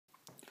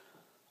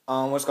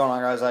What's going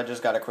on, guys? I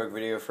just got a quick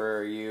video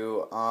for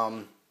you.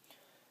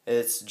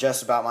 It's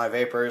just about my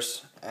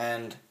vapors,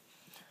 and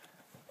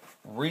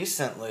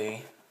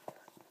recently,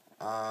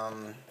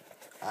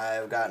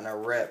 I've gotten a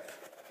rip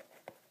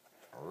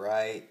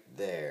right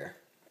there.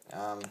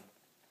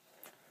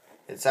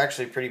 It's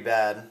actually pretty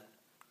bad.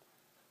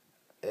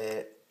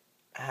 It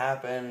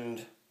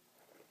happened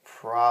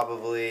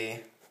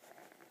probably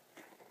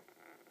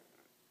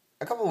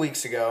a couple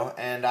weeks ago,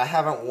 and I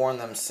haven't worn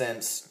them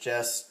since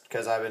just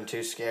because I've been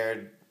too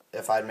scared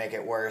if I'd make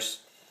it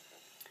worse.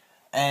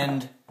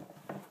 And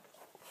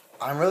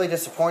I'm really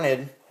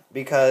disappointed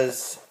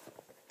because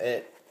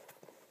it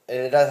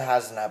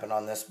hasn't happened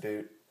on this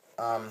boot.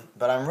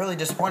 But I'm really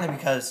disappointed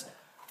because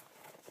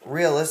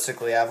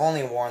realistically, I've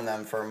only worn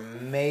them for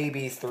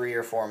maybe 3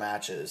 or 4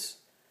 matches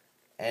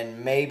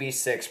and maybe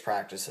 6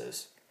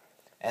 practices.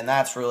 And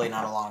that's really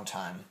not a long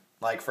time.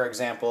 Like, for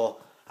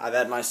example, I've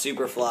had my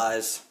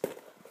Superflies.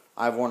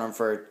 I've worn them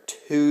for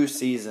 2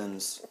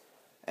 seasons,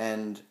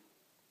 and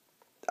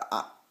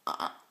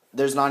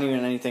there's not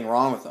even anything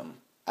wrong with them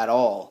at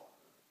all.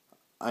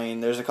 I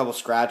mean, there's a couple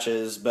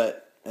scratches,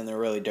 and they're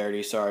really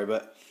dirty, sorry,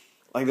 but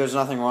like, there's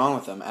nothing wrong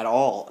with them at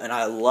all. And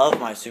I love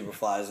my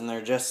Superflies, and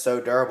they're just so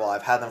durable.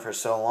 I've had them for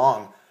so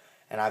long,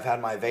 and I've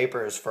had my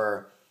vapors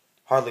for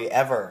hardly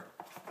ever.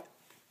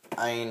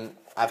 I mean,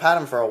 I've had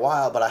them for a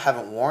while, but I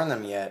haven't worn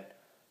them yet.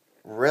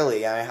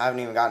 Really, I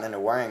haven't even gotten into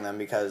wearing them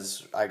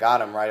because I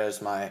got them right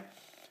as my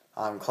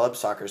club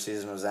soccer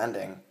season was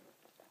ending.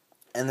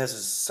 And this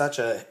is such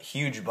a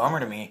huge bummer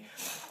to me.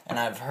 And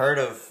I've heard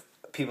of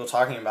people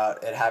talking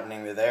about it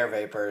happening to their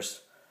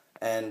vapors.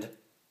 And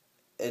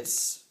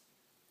it's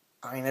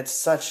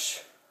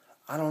such,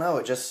 I don't know,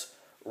 it just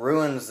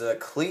ruins the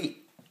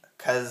cleat.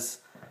 Because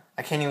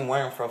I can't even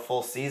wear them for a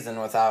full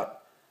season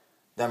without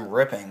them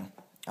ripping.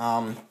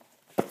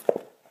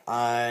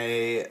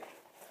 I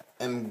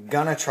am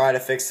gonna try to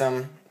fix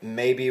them,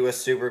 maybe with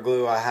super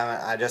glue.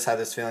 I just have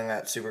this feeling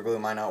that super glue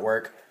might not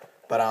work.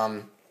 But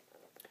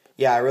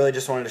yeah, I really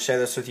just wanted to share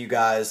this with you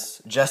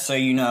guys, just so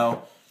you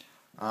know.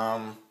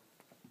 I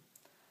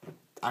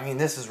mean,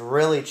 this is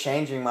really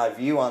changing my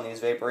view on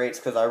these Vapor 8s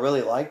because I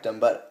really liked them,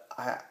 but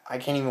I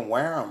can't even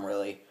wear them,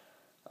 really.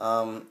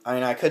 I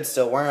mean, I could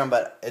still wear them,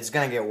 but it's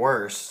gonna get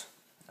worse.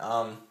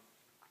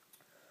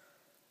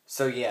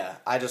 So yeah,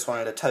 I just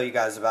wanted to tell you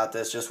guys about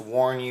this, just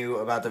warn you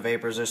about the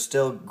vapors. They're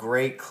still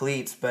great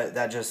cleats, but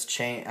that just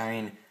changed. I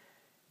mean,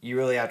 you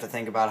really have to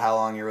think about how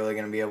long you're really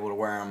going to be able to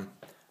wear them.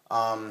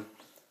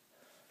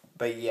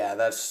 But yeah,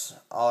 that's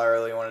all I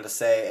really wanted to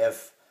say.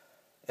 If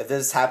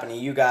this happened to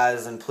you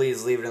guys, then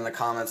please leave it in the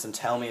comments and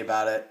tell me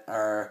about it,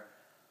 or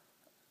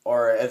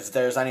if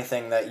there's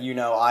anything that you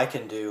know I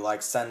can do,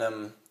 like send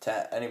them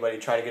to anybody,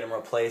 try to get them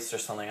replaced or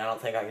something. I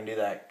don't think I can do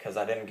that because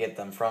I didn't get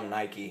them from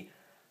Nike,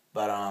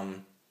 but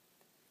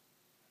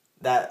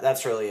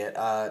That's really it.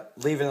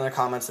 Leave it in the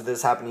comments if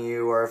this happened to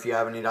you, or if you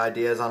have any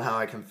ideas on how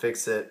I can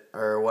fix it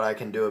or what I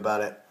can do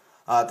about it.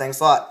 Thanks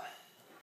a lot.